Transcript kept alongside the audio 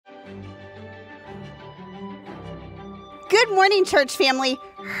Good morning, church family.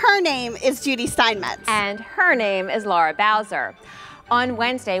 Her name is Judy Steinmetz. And her name is Laura Bowser. On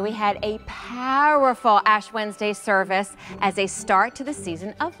Wednesday, we had a powerful Ash Wednesday service as a start to the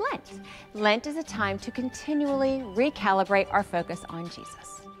season of Lent. Lent is a time to continually recalibrate our focus on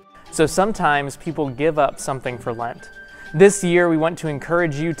Jesus. So sometimes people give up something for Lent. This year, we want to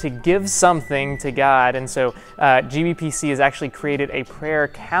encourage you to give something to God, and so GBPC has actually created a prayer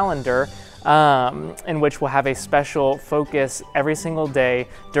calendar in which we'll have a special focus every single day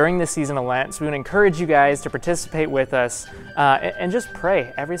during the season of Lent. So we want to encourage you guys to participate with us and just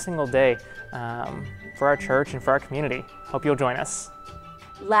pray every single day for our church and for our community. Hope you'll join us.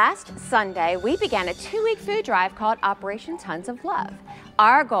 Last Sunday, we began a 2-week food drive called Operation Tons of Love.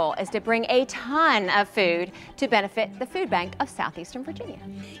 Our goal is to bring a ton of food to benefit the food bank of Southeastern Virginia.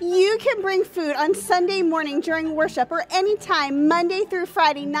 You can bring food on Sunday morning during worship or anytime Monday through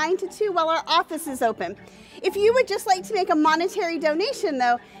Friday, 9 to 2 while our office is open. If you would just like to make a monetary donation,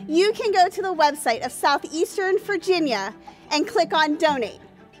 though, you can go to the website of Southeastern Virginia and click on Donate.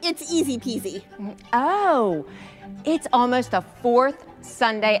 It's easy peasy. Oh, it's almost the 4th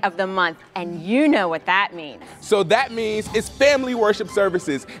Sunday of the month, and you know what that means. So that means it's family worship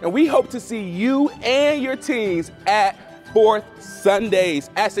services, and we hope to see you and your teens at 4th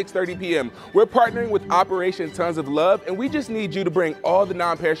Sundays at 6:30 p.m. We're partnering with Operation Tons of Love, and we just need you to bring all the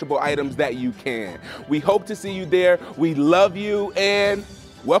non-perishable items that you can. We hope to see you there. We love you, and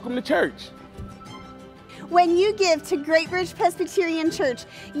welcome to church. When you give to Great Bridge Presbyterian Church,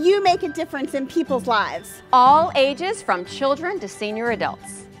 you make a difference in people's lives. All ages from children to senior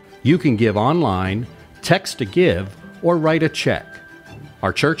adults. You can give online, text to give, or write a check.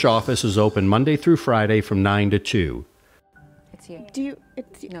 Our church office is open Monday through Friday from 9 to 2. It's you.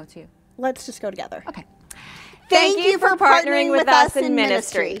 No, it's you. Let's just go together. Okay. Thank you for partnering with us in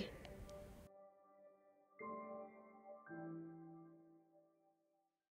ministry.